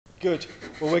Good.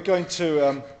 Well, we're going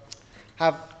to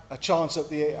have a chance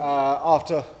at the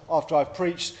after I've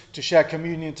preached to share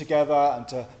communion together and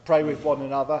to pray with one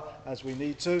another as we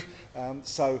need to.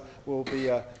 So we'll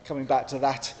be coming back to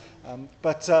that.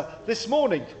 But this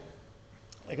morning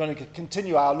we're going to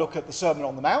continue our look at the Sermon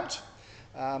on the Mount.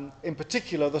 In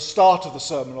particular, the start of the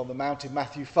Sermon on the Mount in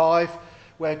Matthew 5,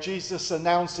 where Jesus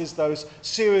announces those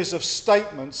series of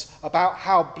statements about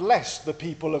how blessed the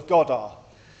people of God are.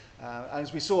 And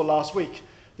as we saw last week,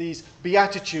 these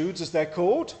Beatitudes, as they're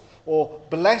called, or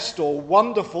blessed or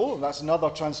wonderful, and that's another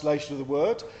translation of the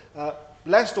word,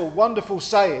 blessed or wonderful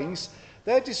sayings,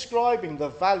 they're describing the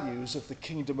values of the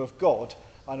kingdom of God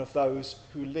and of those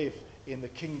who live in the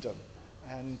kingdom.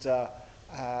 And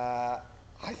I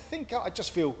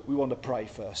just feel we want to pray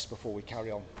first before we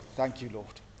carry on. Thank you,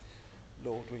 Lord.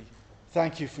 Lord, we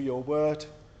thank you for your word.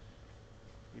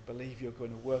 We believe you're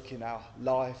going to work in our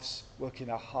lives, work in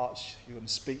our hearts. You're going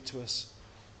to speak to us.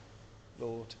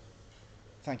 Lord,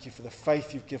 thank you for the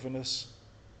faith you've given us.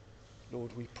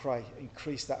 Lord, we pray,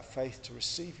 increase that faith to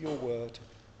receive your word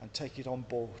and take it on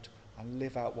board and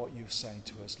live out what you're saying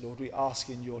to us. Lord, we ask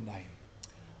in your name.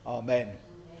 Amen.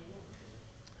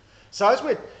 So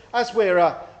as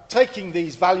we're taking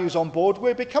these values on board,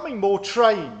 we're becoming more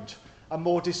trained and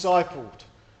more discipled,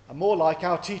 and more like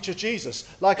our teacher Jesus.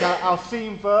 Like our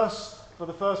theme verse for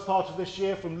the first part of this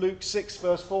year from Luke 6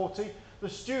 verse 40, the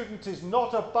student is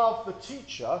not above the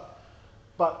teacher,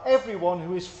 but everyone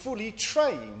who is fully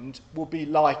trained will be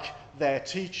like their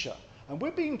teacher. And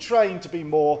we're being trained to be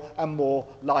more and more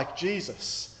like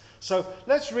Jesus. So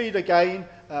let's read again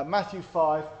Matthew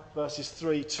 5 verses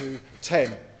 3 to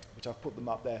 10, which I've put them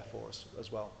up there for us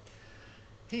as well.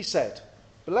 He said,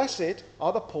 "Blessed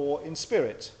are the poor in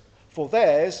spirit, for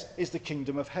theirs is the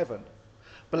kingdom of heaven.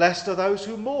 Blessed are those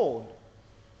who mourn,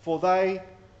 for they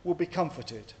will be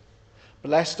comforted.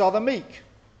 Blessed are the meek,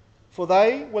 for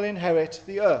they will inherit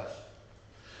the earth.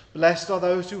 Blessed are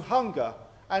those who hunger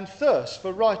and thirst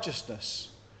for righteousness,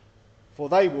 for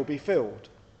they will be filled.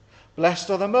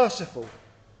 Blessed are the merciful,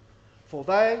 for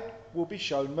they will be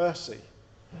shown mercy.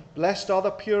 Blessed are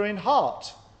the pure in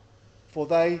heart, for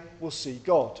they will see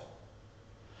God.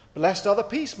 Blessed are the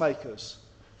peacemakers,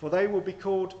 for they will be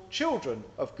called children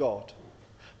of God.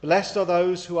 Blessed are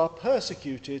those who are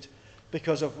persecuted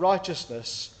because of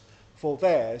righteousness, for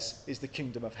theirs is the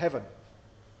kingdom of heaven."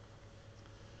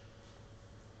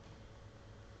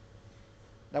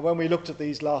 Now, when we looked at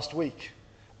these last week,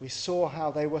 we saw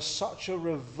how they were such a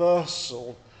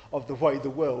reversal of the way the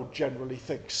world generally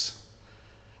thinks.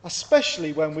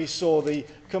 Especially when we saw the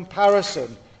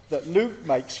comparison that Luke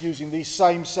makes using these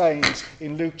same sayings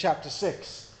in Luke chapter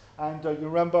 6. And you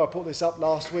remember I put this up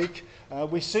last week.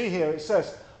 We see here it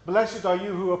says, "Blessed are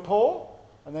you who are poor."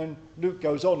 And then Luke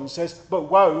goes on and says,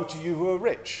 "But woe to you who are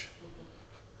rich.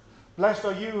 Blessed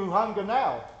are you who hunger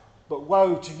now, but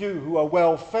woe to you who are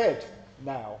well fed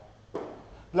now.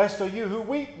 Blessed are you who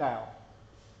weep now,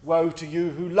 woe to you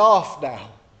who laugh now.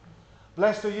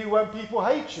 Blessed are you when people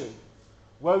hate you,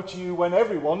 woe to you when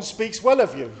everyone speaks well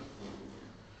of you."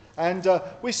 And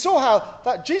we saw how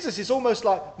that Jesus is almost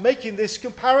like making this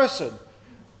comparison.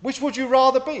 Which would you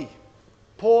rather be?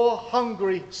 Poor,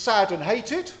 hungry, sad and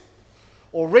hated?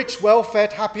 Or rich,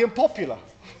 well-fed, happy and popular?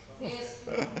 Yes.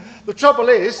 The trouble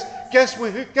is, guess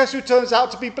who turns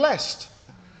out to be blessed?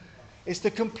 It's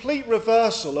the complete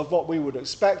reversal of what we would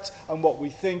expect and what we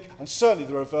think, and certainly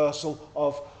the reversal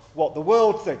of what the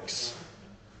world thinks.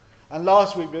 And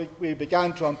last week we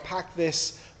began to unpack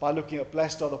this by looking at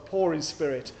blessed are the poor in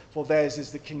spirit, for theirs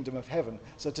is the kingdom of heaven.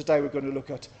 So today we're going to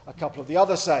look at a couple of the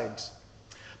other sayings.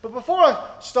 But before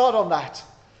I start on that,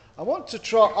 I want to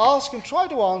try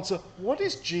to answer, what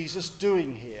is Jesus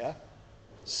doing here,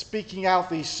 speaking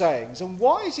out these sayings, and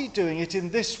why is he doing it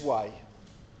in this way?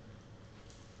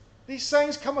 These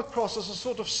sayings come across as a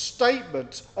sort of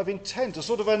statement of intent, a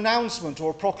sort of announcement or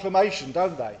a proclamation,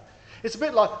 don't they? It's a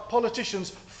bit like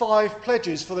politicians' 5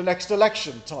 pledges for the next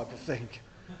election type of thing.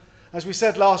 As we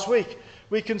said last week,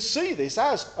 we can see this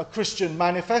as a Christian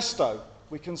manifesto.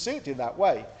 We can see it in that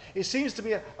way. It seems to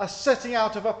be a setting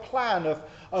out of a plan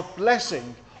of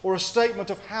blessing, or a statement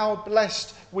of how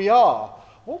blessed we are.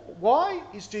 Why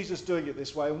is Jesus doing it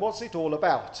this way, and what's it all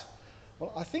about?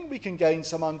 Well, I think we can gain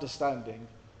some understanding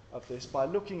of this by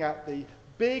looking at the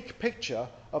big picture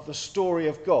of the story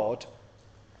of God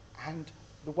and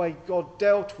the way God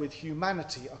dealt with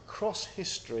humanity across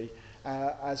history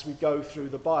as we go through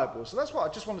the Bible. So that's what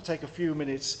I just want to take a few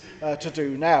minutes to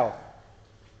do now.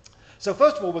 So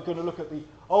first of all, we're going to look at the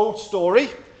old story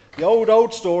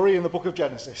in the book of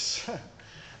Genesis.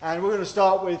 And we're going to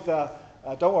start with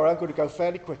Don't worry, I'm going to go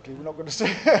fairly quickly. We're not going to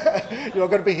see, you're not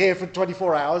going to be here for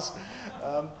 24 hours.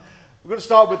 We're going to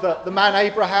start with the man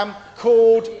Abraham,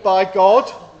 called by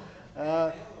God.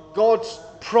 God's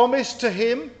promise to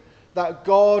him that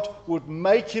God would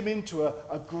make him into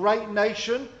a great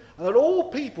nation, and that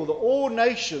all people, that all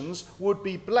nations would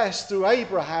be blessed through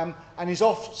Abraham and his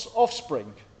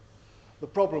offspring. The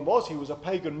problem was he was a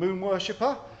pagan moon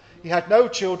worshipper. He had no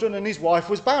children and his wife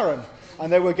was barren.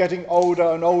 And they were getting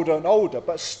older and older and older.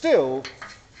 But still,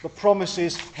 the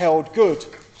promises held good.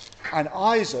 And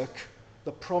Isaac,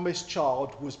 the promised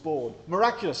child, was born.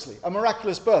 Miraculously, a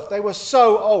miraculous birth. They were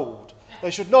so old. They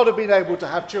should not have been able to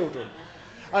have children.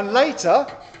 And later,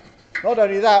 not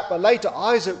only that, but later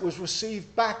Isaac was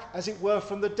received back, as it were,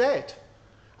 from the dead.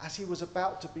 As he was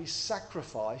about to be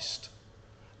sacrificed,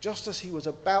 just as he was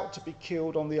about to be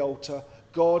killed on the altar,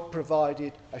 God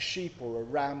provided a sheep or a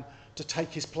ram to take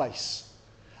his place.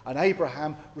 And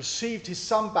Abraham received his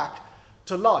son back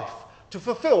to life to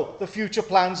fulfill the future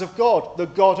plans of God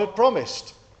that God had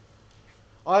promised.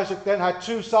 Isaac then had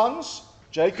two sons,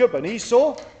 Jacob and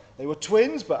Esau. They were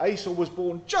twins, but Esau was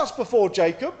born just before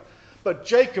Jacob. But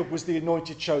Jacob was the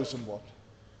anointed chosen one.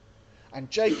 And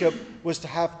Jacob was to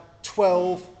have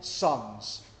 12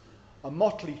 sons, a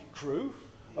motley crew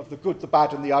of the good, the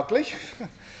bad and the ugly.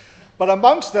 But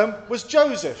amongst them was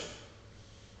Joseph,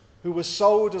 who was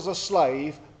sold as a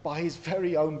slave by his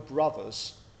very own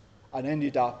brothers and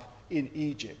ended up in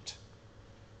Egypt.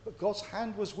 But God's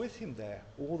hand was with him there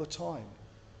all the time.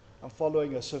 And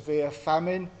following a severe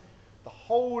famine, the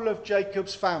whole of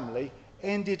Jacob's family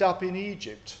ended up in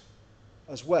Egypt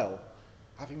as well,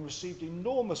 having received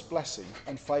enormous blessing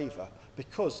and favour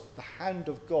because the hand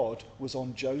of God was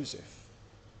on Joseph.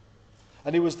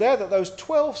 And it was there that those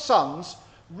 12 sons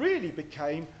really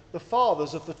became the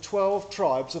fathers of the 12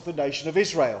 tribes of the nation of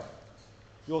Israel.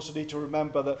 You also need to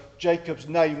remember that Jacob's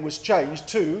name was changed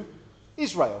to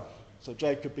Israel. So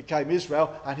Jacob became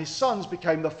Israel, and his sons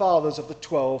became the fathers of the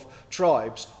 12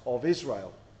 tribes of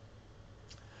Israel.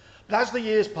 But as the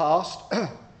years passed,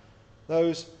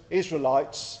 those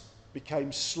Israelites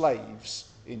became slaves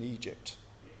in Egypt.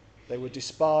 They were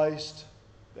despised,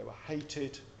 they were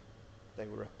hated, they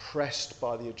were oppressed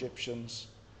by the Egyptians.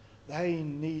 They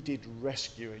needed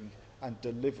rescuing and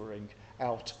delivering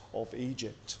out of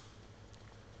Egypt.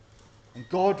 And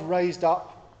God raised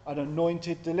up an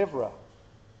anointed deliverer,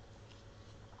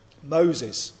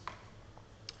 Moses,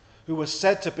 who was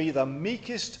said to be the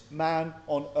meekest man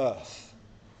on earth.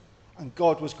 And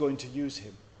God was going to use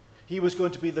him. He was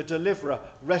going to be the deliverer,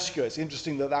 rescuer. It's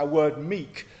interesting that that word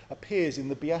meek appears in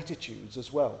the Beatitudes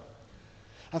as well.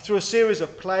 And through a series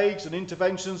of plagues and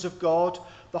interventions of God,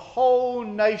 the whole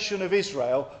nation of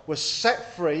Israel was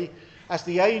set free as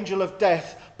the angel of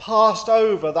death passed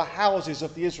over the houses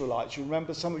of the Israelites. You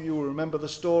remember, some of you will remember the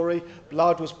story.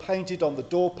 Blood was painted on the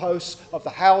doorposts of the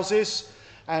houses.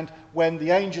 And when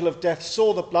the angel of death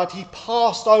saw the blood, he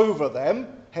passed over them,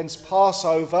 hence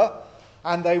Passover,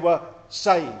 and they were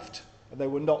saved. And they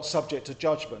were not subject to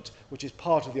judgment, which is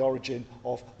part of the origin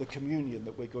of the communion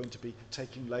that we're going to be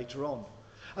taking later on.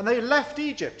 And they left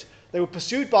Egypt. They were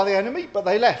pursued by the enemy, but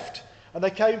they left. And they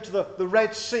came to the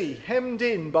Red Sea, hemmed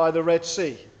in by the Red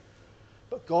Sea.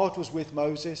 But God was with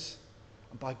Moses,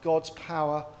 and by God's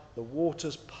power, the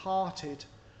waters parted,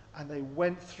 and they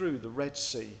went through the Red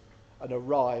Sea and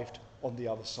arrived on the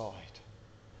other side.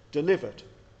 Delivered,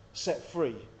 set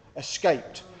free,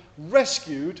 escaped,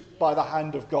 rescued by the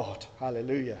hand of God.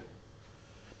 Hallelujah.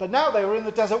 But now they were in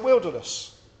the desert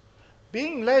wilderness.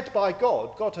 Being led by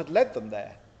God, God had led them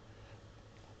there.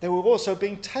 They were also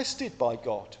being tested by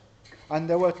God, and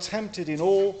they were tempted in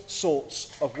all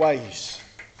sorts of ways.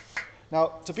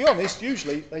 Now, to be honest,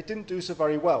 usually they didn't do so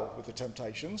very well with the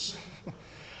temptations.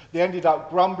 They ended up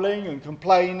grumbling and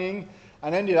complaining,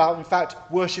 and ended up, in fact,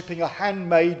 worshipping a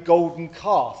handmade golden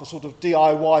calf, a sort of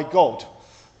DIY god.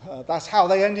 That's how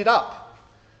they ended up.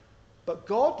 But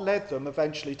God led them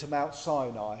eventually to Mount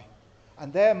Sinai,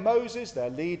 and there Moses, their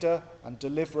leader and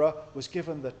deliverer, was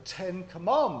given the 10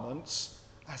 Commandments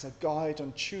as a guide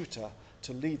and tutor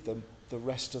to lead them the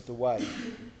rest of the way.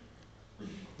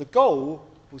 The goal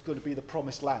was going to be the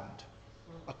promised land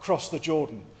across the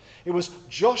Jordan. It was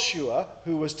Joshua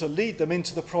who was to lead them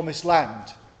into the promised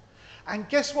land. And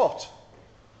guess what?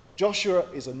 Joshua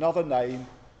is another name,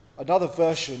 another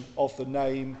version of the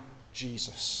name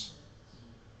Jesus.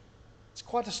 It's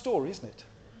quite a story, isn't it?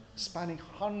 Spanning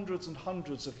hundreds and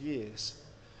hundreds of years,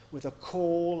 with a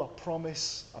call, a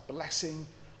promise, a blessing,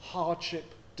 hardship,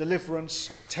 deliverance,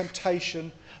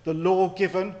 temptation, the law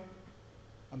given,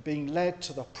 and being led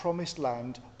to the promised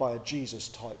land by a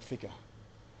Jesus-type figure.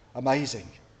 Amazing.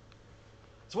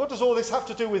 So what does all this have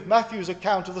to do with Matthew's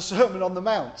account of the Sermon on the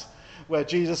Mount, where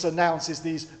Jesus announces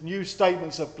these new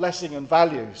statements of blessing and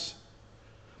values?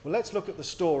 Well, let's look at the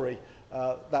story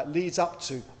that leads up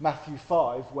to Matthew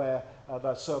 5, where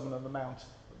the Sermon on the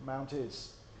Mount is.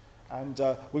 And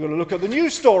we're going to look at the new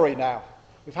story now.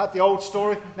 We've had the old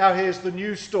story, now here's the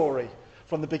new story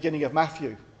from the beginning of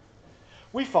Matthew.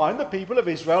 We find the people of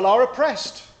Israel are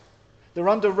oppressed. They're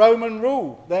under Roman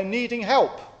rule. They're needing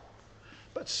help.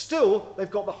 But still, they've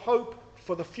got the hope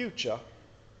for the future,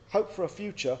 hope for a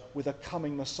future with a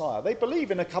coming Messiah. They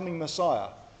believe in a coming Messiah.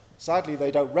 Sadly,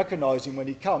 they don't recognise him when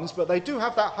he comes, but they do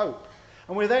have that hope.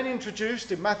 And we're then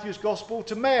introduced in Matthew's Gospel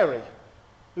to Mary,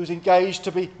 who's engaged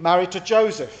to be married to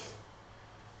Joseph,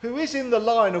 who is in the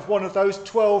line of one of those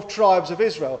 12 tribes of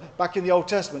Israel back in the Old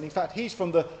Testament. In fact, he's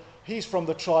from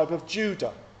the tribe of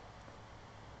Judah.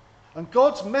 And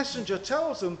God's messenger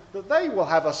tells them that they will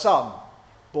have a son,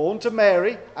 born to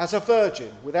Mary as a virgin,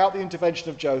 without the intervention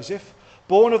of Joseph,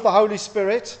 born of the Holy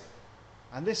Spirit,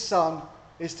 and this son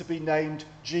is to be named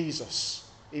Jesus,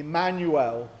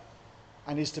 Emmanuel,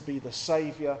 and is to be the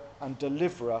saviour and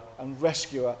deliverer and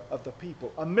rescuer of the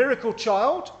people. A miracle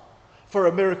child for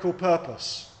a miracle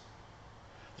purpose.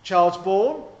 The child's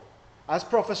born, as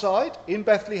prophesied, in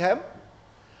Bethlehem,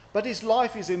 but his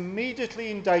life is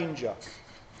immediately in danger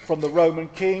from the Roman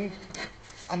king,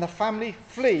 and the family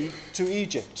flee to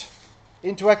Egypt,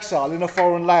 into exile in a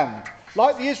foreign land.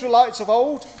 Like the Israelites of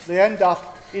old, they end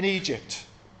up in Egypt.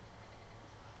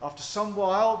 After some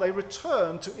while, they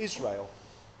return to Israel.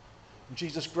 And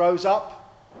Jesus grows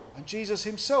up, and Jesus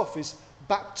himself is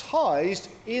baptized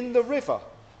in the river,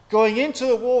 going into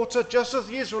the water just as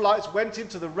the Israelites went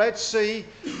into the Red Sea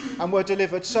and were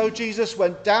delivered. So Jesus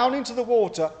went down into the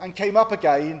water and came up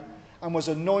again and was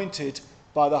anointed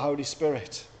by the Holy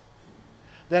Spirit.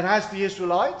 Then as the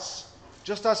Israelites,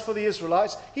 just as for the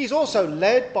Israelites, he's also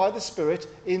led by the Spirit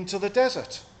into the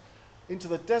desert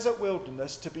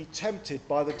wilderness to be tempted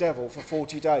by the devil for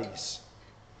 40 days.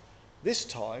 This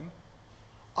time,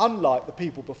 unlike the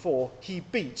people before, he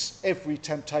beats every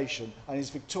temptation and is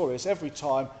victorious every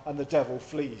time, and the devil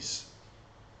flees.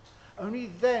 Only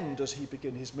then does he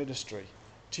begin his ministry,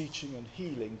 teaching and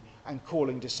healing and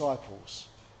calling disciples.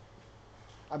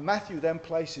 And Matthew then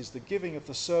places the giving of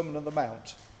the Sermon on the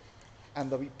Mount and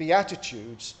the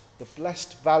Beatitudes, the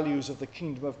blessed values of the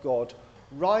kingdom of God,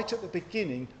 right at the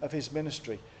beginning of his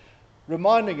ministry,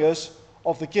 reminding us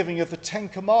of the giving of the 10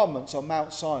 Commandments on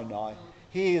Mount Sinai.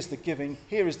 Here is the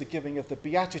giving of the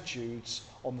Beatitudes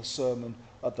on the Sermon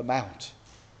on the Mount.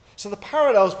 So the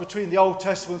parallels between the Old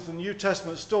Testament and the New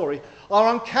Testament story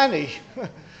are uncanny.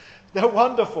 They're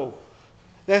wonderful.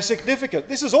 They're significant.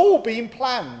 This has all been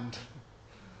planned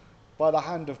by the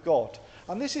hand of God.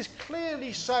 And this is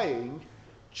clearly saying,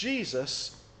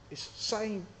 Jesus is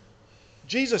saying,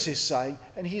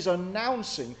 and he's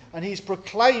announcing and he's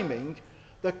proclaiming,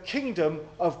 the kingdom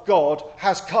of God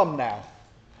has come now.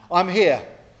 I'm here.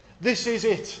 This is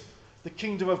it. The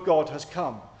kingdom of God has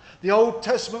come. The Old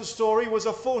Testament story was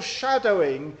a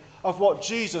foreshadowing of what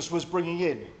Jesus was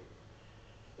bringing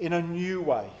in a new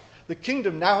way. The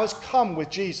kingdom now has come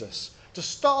with Jesus. To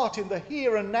start in the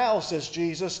here and now, says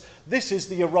Jesus, this is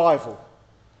the arrival.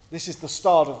 This is the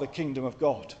start of the kingdom of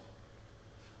God.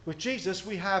 With Jesus,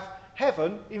 we have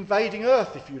heaven invading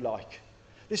earth, if you like.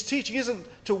 This teaching isn't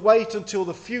to wait until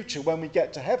the future when we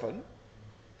get to heaven.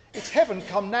 It's heaven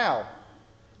come now,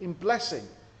 in blessing,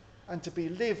 and to be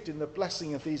lived in the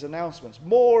blessing of these announcements.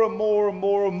 More and more and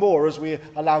more and more as we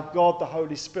allow God the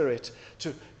Holy Spirit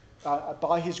to,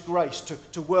 by his grace,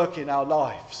 to work in our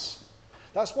lives.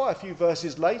 That's why a few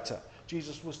verses later,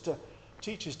 Jesus was to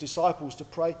teach his disciples to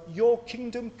pray, your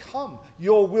kingdom come,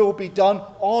 your will be done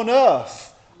on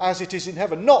earth as it is in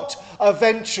heaven. Not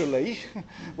eventually,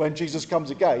 when Jesus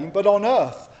comes again, but on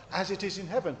earth as it is in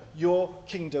heaven. Your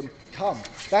kingdom come.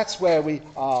 That's where we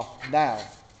are now.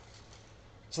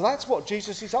 So that's what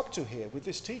Jesus is up to here with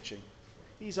this teaching.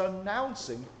 He's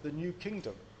announcing the new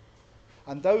kingdom.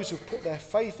 And those who put their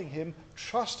faith in him,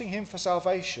 trusting him for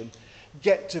salvation,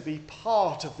 get to be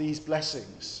part of these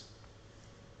blessings.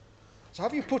 So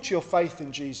have you put your faith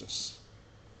in Jesus?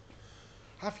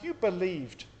 Have you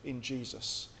believed in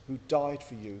Jesus, who died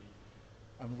for you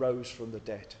and rose from the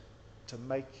dead to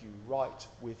make you right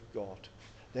with God,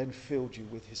 then filled you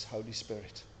with his Holy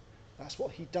Spirit? That's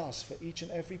what he does for each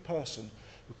and every person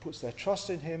who puts their trust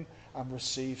in him and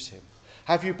receives him.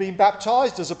 Have you been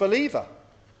baptized as a believer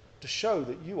to show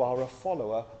that you are a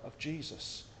follower of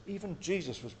Jesus? Even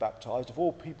Jesus was baptized. Of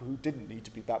all people who didn't need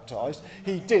to be baptized,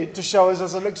 he did, to show us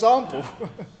as an example.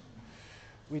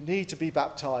 We need to be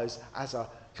baptized as a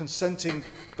consenting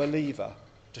believer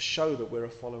to show that we're a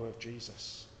follower of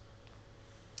Jesus.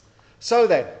 So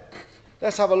then,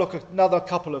 let's have a look at another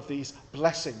couple of these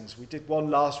blessings. We did one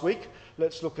last week.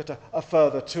 Let's look at a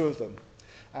further two of them.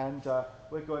 And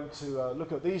we're going to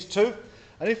look at these two.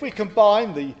 And if we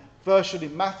combine the version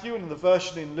in Matthew and the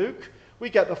version in Luke, we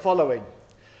get the following.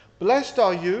 Blessed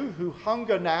are you who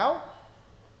hunger now,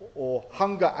 or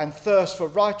hunger and thirst for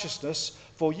righteousness,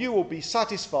 for you will be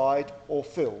satisfied or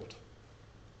filled.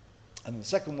 And the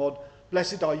second one,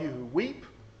 blessed are you who weep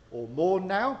or mourn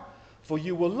now, for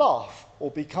you will laugh or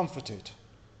be comforted.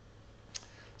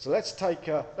 So let's take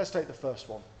the first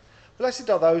one.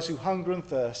 Blessed are those who hunger and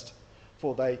thirst,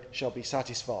 for they shall be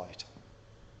satisfied.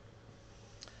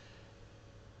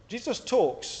 Jesus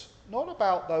talks not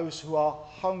about those who are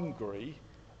hungry,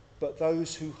 but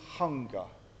those who hunger.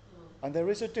 And there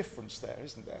is a difference there,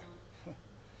 isn't there?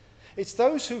 It's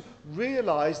those who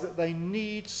realise that they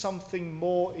need something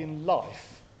more in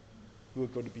life who are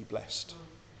going to be blessed.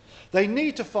 They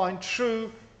need to find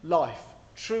true life,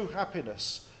 true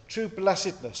happiness, true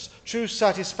blessedness, true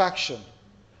satisfaction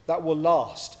that will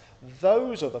last.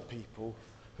 Those are the people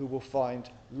who will find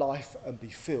life and be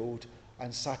filled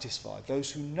and satisfied.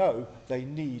 Those who know they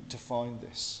need to find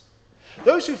this.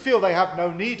 Those who feel they have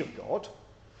no need of God,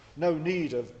 no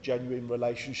need of genuine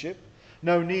relationship,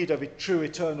 no need of a true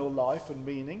eternal life and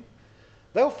meaning,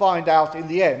 they'll find out in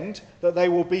the end that they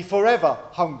will be forever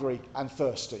hungry and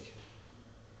thirsty.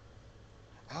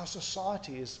 Our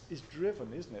society is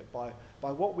driven, isn't it, by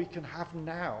what we can have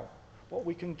now, what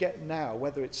we can get now,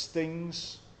 whether it's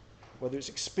things, whether it's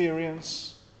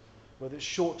experience, whether it's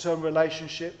short-term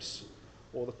relationships,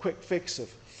 or the quick fix of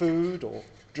food or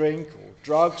drink or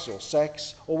drugs or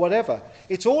sex or whatever.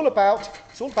 It's all about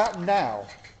now,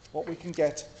 what we can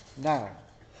get now.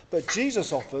 But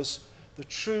Jesus offers the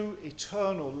true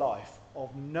eternal life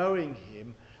of knowing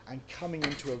him and coming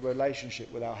into a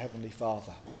relationship with our Heavenly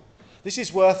Father. This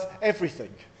is worth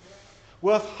everything,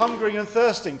 worth hungering and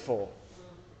thirsting for.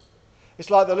 It's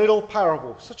like the little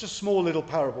parable, such a small little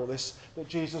parable this, that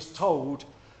Jesus told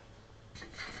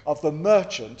of the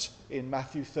merchant in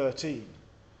Matthew 13.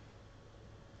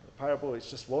 The parable is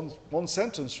just one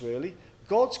sentence really.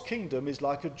 God's kingdom is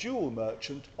like a jewel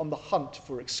merchant on the hunt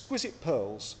for exquisite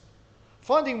pearls.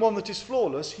 Finding one that is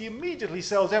flawless, he immediately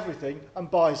sells everything and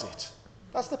buys it.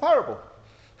 That's the parable.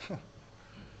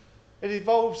 It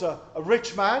involves a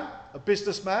rich man, a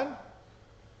businessman,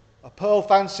 a pearl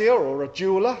fancier or a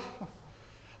jeweller,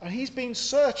 and he's been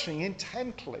searching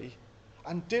intently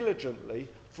and diligently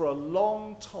for a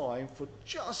long time for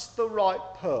just the right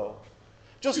pearl,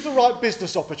 just the right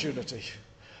business opportunity,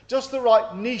 just the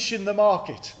right niche in the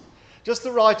market, just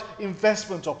the right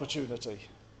investment opportunity.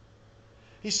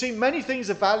 He's seen many things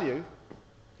of value.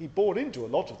 He bought into a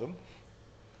lot of them.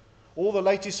 All the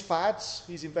latest fads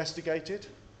he's investigated.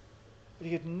 But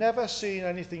he had never seen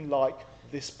anything like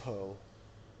this pearl.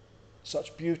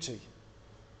 Such beauty,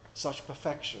 such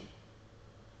perfection,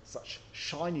 such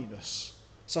shininess,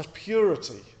 such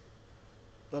purity.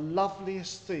 The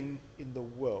loveliest thing in the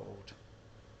world.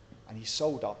 And he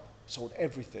sold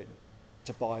everything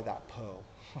to buy that pearl.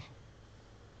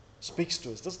 Speaks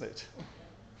to us, doesn't it?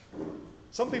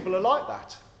 Some people are like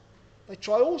that. They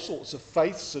try all sorts of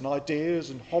faiths and ideas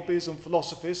and hobbies and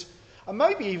philosophies, and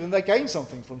maybe even they gain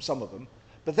something from some of them,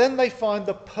 but then they find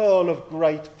the pearl of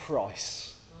great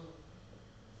price.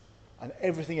 And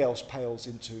everything else pales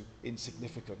into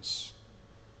insignificance.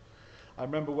 I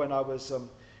remember when I was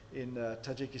in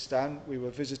Tajikistan, we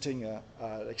were visiting an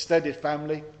extended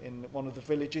family in one of the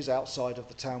villages outside of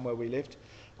the town where we lived.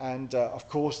 And of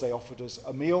course they offered us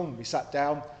a meal, and we sat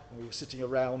down and we were sitting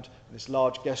around in this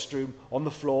large guest room on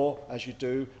the floor, as you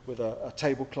do, with a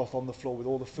tablecloth on the floor with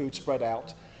all the food spread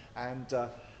out. And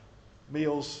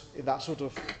meals in that sort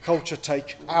of culture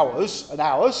take hours and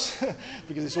hours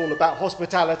because it's all about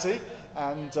hospitality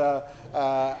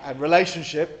and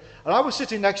relationship. And I was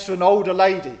sitting next to an older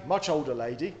lady, much older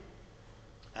lady.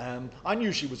 I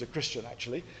knew she was a Christian,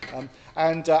 actually.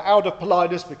 And out of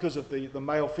politeness, because of the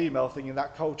male-female thing in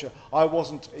that culture, I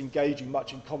wasn't engaging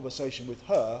much in conversation with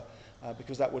her,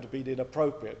 because that would have been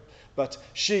inappropriate. But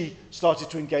she started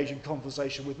to engage in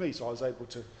conversation with me, so I was able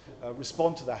to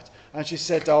respond to that. And she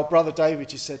said, "Oh, Brother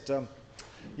David," she said,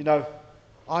 "you know,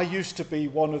 I used to be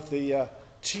one of the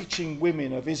teaching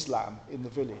women of Islam in the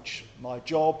village. My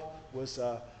job was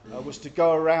to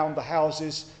go around the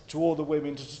houses to all the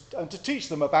women and to teach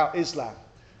them about Islam.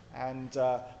 And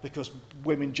because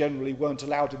women generally weren't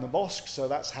allowed in the mosque, so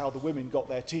that's how the women got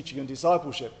their teaching and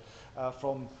discipleship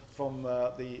from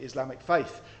the Islamic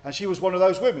faith. And she was one of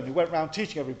those women who went around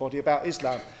teaching everybody about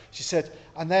Islam." She said,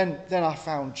 and then I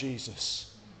found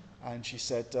Jesus. And she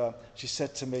said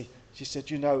to me, she said,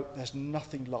 you know, there's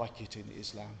nothing like it in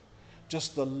Islam.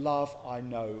 Just the love I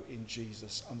know in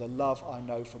Jesus and the love I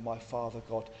know from my Father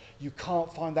God. You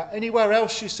can't find that anywhere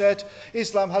else, she said.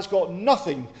 Islam has got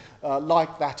nothing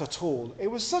like that at all. It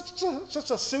was such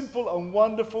a simple and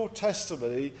wonderful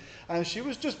testimony, and she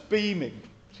was just beaming.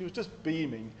 She was just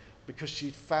beaming because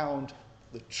she'd found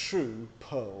the true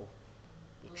pearl.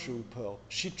 The true pearl.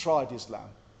 She tried Islam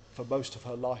for most of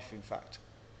her life, in fact,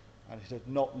 and it had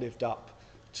not lived up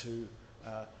to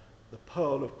the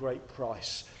pearl of great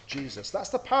price, Jesus. That's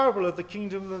the parable of the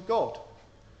kingdom of God.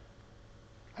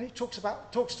 And it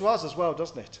talks to us as well,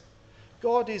 doesn't it?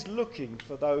 God is looking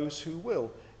for those who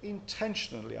will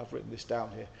intentionally, I've written this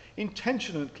down here,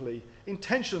 intentionally,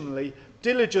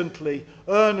 diligently,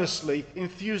 earnestly,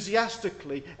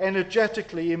 enthusiastically,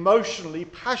 energetically, emotionally,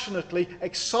 passionately,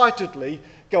 excitedly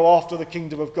go after the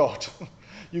kingdom of God.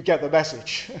 You get the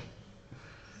message.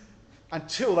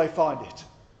 Until they find it.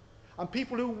 And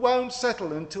people who won't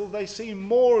settle until they see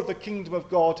more of the kingdom of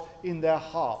God in their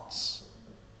hearts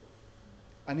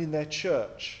and in their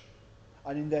church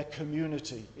and in their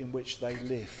community in which they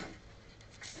live.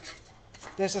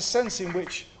 There's a sense in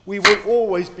which we will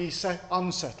always be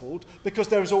unsettled because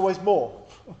there is always more.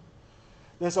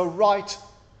 There's a right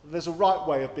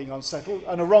way of being unsettled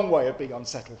and a wrong way of being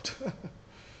unsettled. If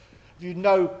you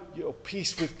know your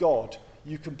peace with God,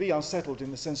 you can be unsettled in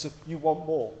the sense of you want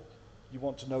more. You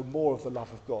want to know more of the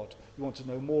love of God. You want to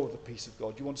know more of the peace of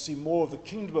God. You want to see more of the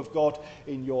kingdom of God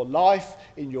in your life,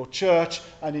 in your church,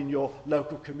 and in your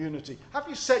local community. Have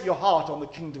you set your heart on the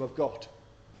kingdom of God?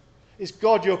 Is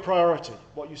God your priority,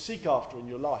 what you seek after in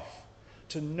your life?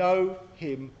 To know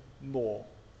him more.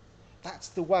 That's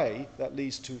the way that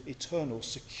leads to eternal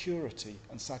security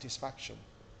and satisfaction.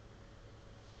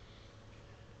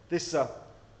 This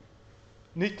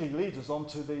neatly leads us on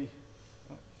to the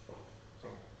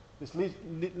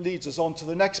leads us on to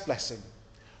the next blessing.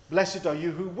 Blessed are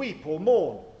you who weep or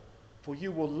mourn, for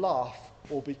you will laugh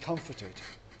or be comforted.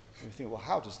 And you think, well,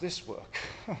 how does this work?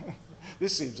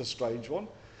 This seems a strange one.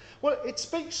 Well, it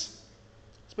speaks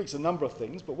a number of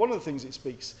things, but one of the things it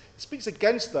speaks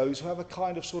against those who have a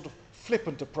kind of sort of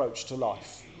flippant approach to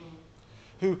life,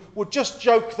 who would just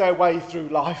joke their way through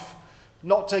life,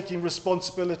 not taking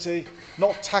responsibility,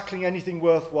 not tackling anything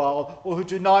worthwhile, or who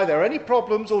deny there are any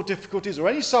problems or difficulties or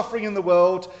any suffering in the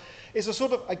world. It's a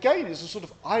sort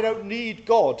of, I don't need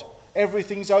God,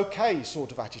 everything's okay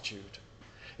sort of attitude.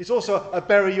 It's also a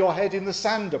bury your head in the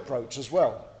sand approach as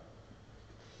well.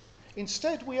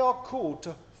 Instead, we are called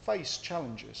to face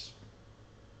challenges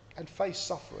and face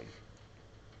suffering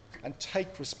and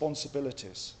take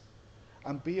responsibilities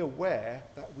and be aware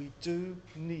that we do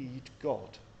need God.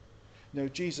 No,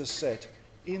 Jesus said,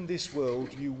 in this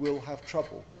world you will have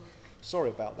trouble. Sorry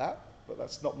about that, but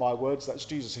that's not my words, that's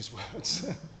Jesus' words.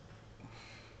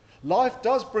 Life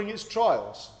does bring its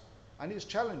trials and its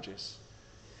challenges.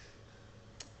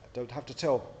 I don't have to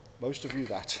tell most of you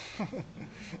that.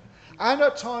 And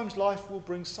at times life will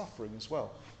bring suffering as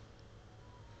well.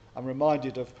 I'm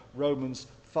reminded of Romans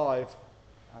 5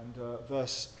 and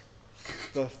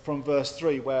from verse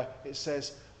 3, where it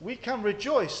says, we can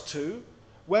rejoice too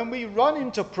when we run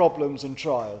into problems and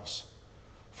trials,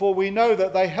 for we know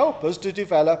that they help us to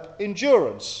develop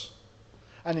endurance.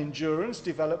 And endurance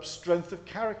develops strength of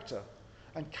character,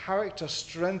 and character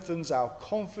strengthens our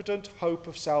confident hope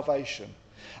of salvation.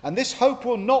 And this hope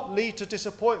will not lead to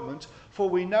disappointment, for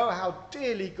we know how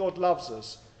dearly God loves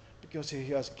us, because he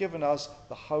has given us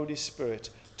the Holy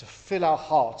Spirit to fill our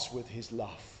hearts with his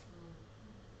love.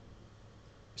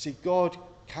 You see, God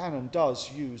can and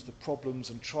does use the problems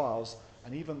and trials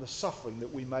and even the suffering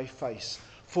that we may face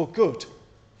for good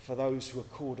for those who are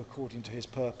called according to his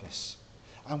purpose.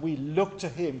 And we look to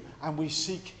him and we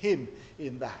seek him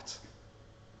in that.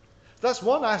 That's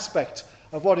one aspect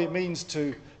of what it means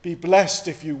to be blessed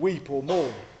if you weep or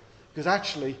mourn, because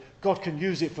actually God can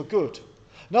use it for good.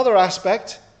 Another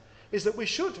aspect is that we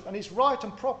should, and it's right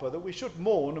and proper, that we should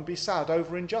mourn and be sad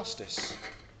over injustice.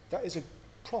 That is a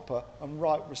proper and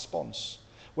right response,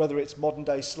 whether it's modern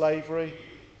day slavery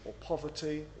or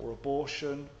poverty or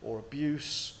abortion or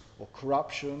abuse or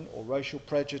corruption or racial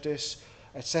prejudice,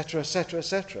 etc., etc.,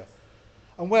 etc.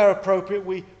 And where appropriate,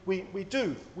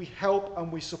 we help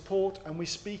and we support and we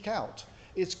speak out.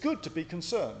 It's good to be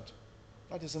concerned.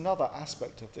 That is another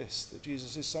aspect of this, that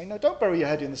Jesus is saying, no, don't bury your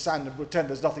head in the sand and pretend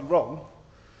there's nothing wrong.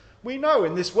 We know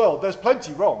in this world there's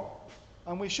plenty wrong,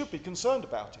 and we should be concerned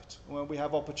about it. And when we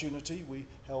have opportunity, we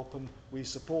help and we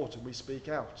support and we speak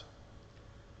out.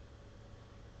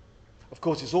 Of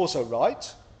course, it's also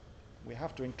right, we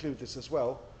have to include this as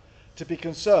well, to be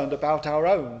concerned about our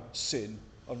own sin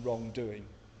and wrongdoing.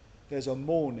 There's a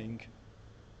mourning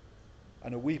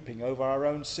and a weeping over our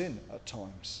own sin at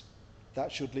times.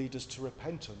 That should lead us to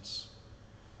repentance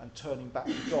and turning back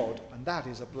to God, and that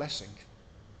is a blessing.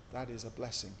 That is a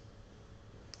blessing.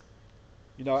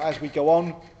 You know, as we go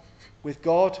on with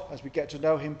God, as we get to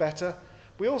know him better,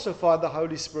 we also find the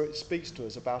Holy Spirit speaks to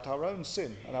us about our own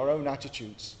sin and our own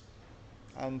attitudes.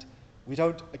 And we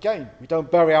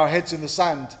don't bury our heads in the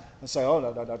sand and say, oh,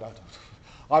 no,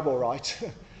 I'm all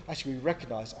right. Actually, we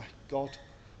recognise, God,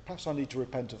 perhaps I need to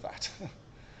repent of that.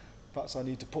 Perhaps I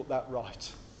need to put that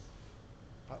right.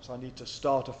 Perhaps I need to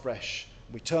start afresh.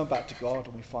 We turn back to God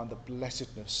and we find the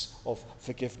blessedness of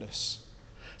forgiveness.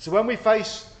 So when we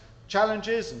face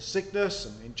challenges and sickness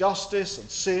and injustice and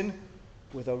sin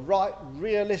with a right,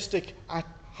 realistic,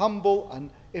 humble and,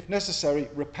 if necessary,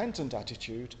 repentant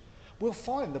attitude, we'll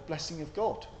find the blessing of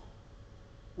God.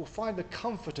 We'll find the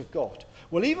comfort of God.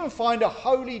 We'll even find a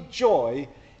holy joy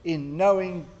in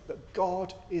knowing that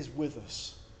God is with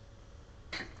us.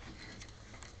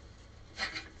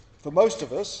 For most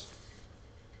of us,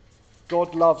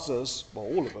 God loves us, well,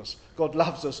 all of us, God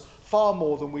loves us far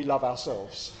more than we love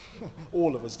ourselves.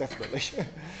 All of us, definitely.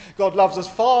 God loves us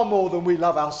far more than we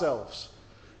love ourselves.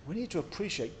 We need to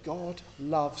appreciate God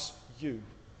loves you.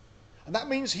 And that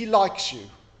means he likes you.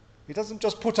 He doesn't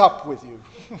just put up with you.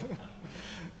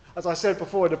 As I said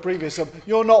before in a previous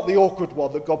you're not the awkward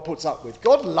one that God puts up with.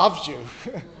 God loves you.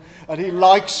 And he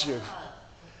likes you.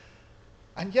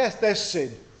 And yes, there's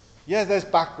sin. Yes, there's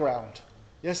background.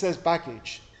 Yes, there's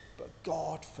baggage. But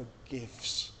God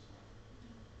forgives.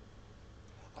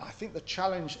 I think the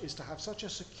challenge is to have such a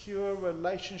secure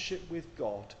relationship with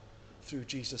God through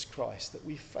Jesus Christ that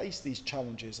we face these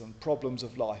challenges and problems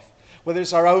of life, whether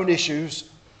it's our own issues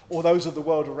or those of the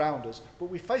world around us, but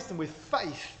we face them with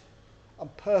faith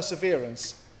and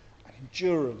perseverance and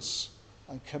endurance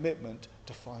and commitment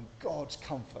to find God's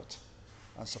comfort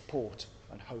and support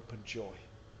and hope and joy.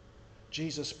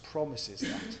 Jesus promises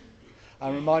that.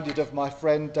 I'm reminded of my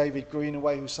friend David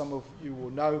Greenaway, who some of you will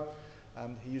know.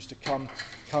 He used to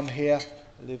come here,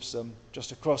 lives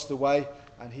just across the way,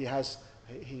 and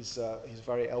he's a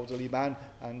very elderly man,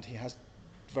 and he has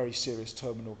very serious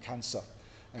terminal cancer.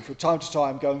 And from time to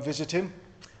time, go and visit him.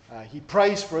 He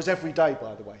prays for us every day,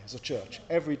 by the way, as a church.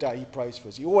 Every day he prays for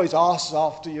us. He always asks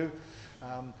after you,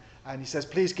 and he says,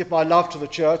 please give my love to the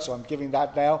church, so I'm giving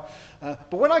that now.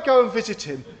 But when I go and visit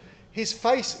him, his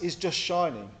face is just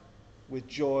shining with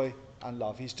joy and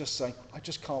love. He's just saying, I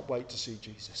just can't wait to see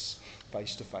Jesus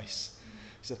face to face.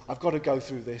 He said, I've got to go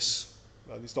through this.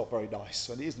 Well, it's not very nice,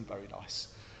 and it isn't very nice.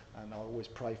 And I always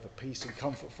pray for peace and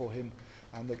comfort for him,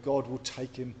 and that God will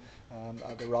take him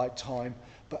at the right time.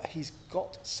 But he's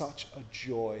got such a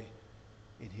joy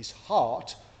in his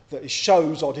heart that it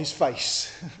shows on his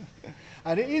face.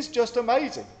 And it is just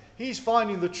amazing. He's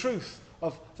finding the truth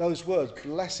of those words,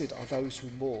 blessed are those who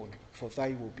mourn, for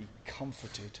they will be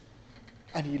comforted.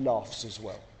 And he laughs as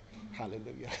well.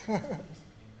 Hallelujah.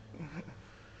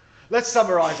 Let's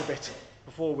summarise a bit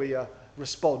before we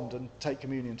respond and take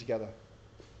communion together.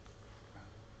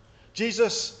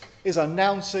 Jesus is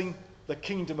announcing the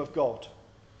kingdom of God.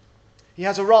 He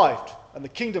has arrived, and the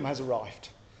kingdom has arrived.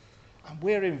 And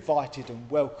we're invited and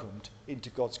welcomed into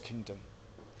God's kingdom.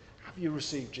 Have you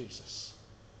received Jesus?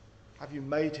 Have you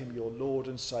made him your Lord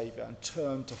and Saviour and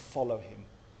turned to follow him,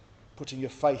 putting your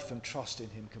faith and trust in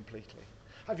him completely?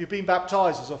 Have you been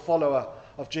baptised as a follower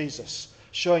of Jesus,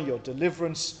 showing your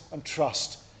deliverance and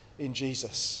trust in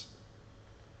Jesus?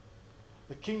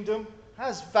 The kingdom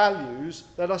has values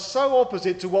that are so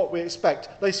opposite to what we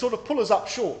expect. They sort of pull us up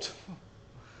short.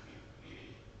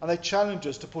 And they challenge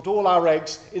us to put all our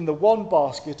eggs in the one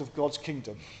basket of God's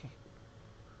kingdom.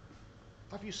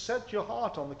 Have you set your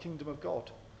heart on the kingdom of God?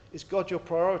 Is God your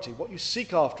priority? What you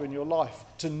seek after in your life?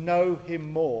 To know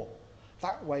him more.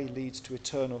 That way leads to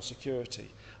eternal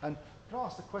security. And can I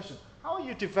ask the question, how are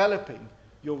you developing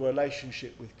your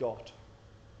relationship with God?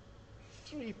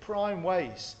 3 prime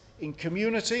ways. In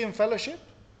community and fellowship,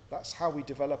 that's how we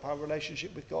develop our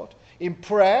relationship with God. In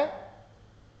prayer,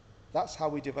 that's how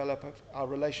we develop our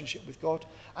relationship with God.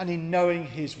 And in knowing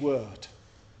his word.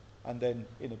 And then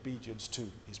in obedience to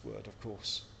his word, of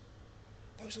course.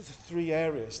 Those are the 3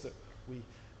 areas that we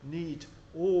need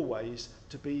always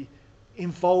to be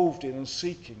involved in and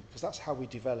seeking, because that's how we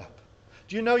develop.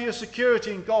 Do you know your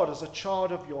security in God as a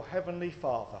child of your heavenly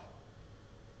Father?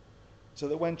 So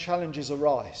that when challenges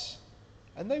arise,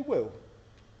 and they will,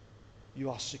 you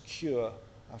are secure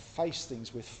and face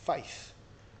things with faith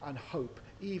and hope,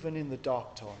 even in the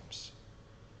dark times,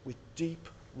 with deep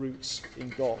roots in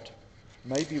God,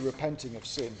 maybe repenting of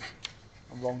sin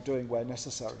and wrongdoing where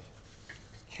necessary,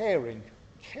 caring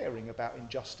caring about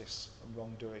injustice and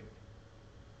wrongdoing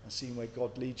and seeing where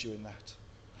God leads you in that.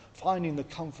 Finding the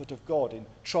comfort of God in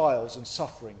trials and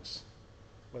sufferings,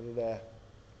 whether they're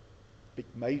big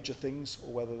major things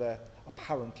or whether they're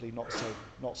apparently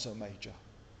not so major.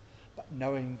 But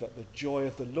knowing that the joy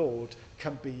of the Lord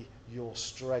can be your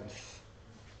strength.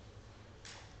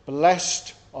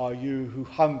 Blessed are you who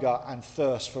hunger and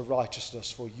thirst for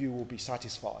righteousness, for you will be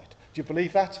satisfied. Do you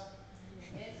believe that?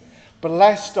 Yes.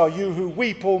 Blessed are you who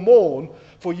weep or mourn,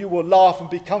 for you will laugh and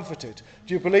be comforted.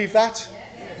 Do you believe that?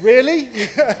 Yes. Really?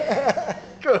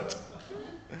 Good.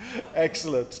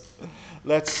 Excellent.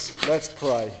 Let's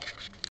pray.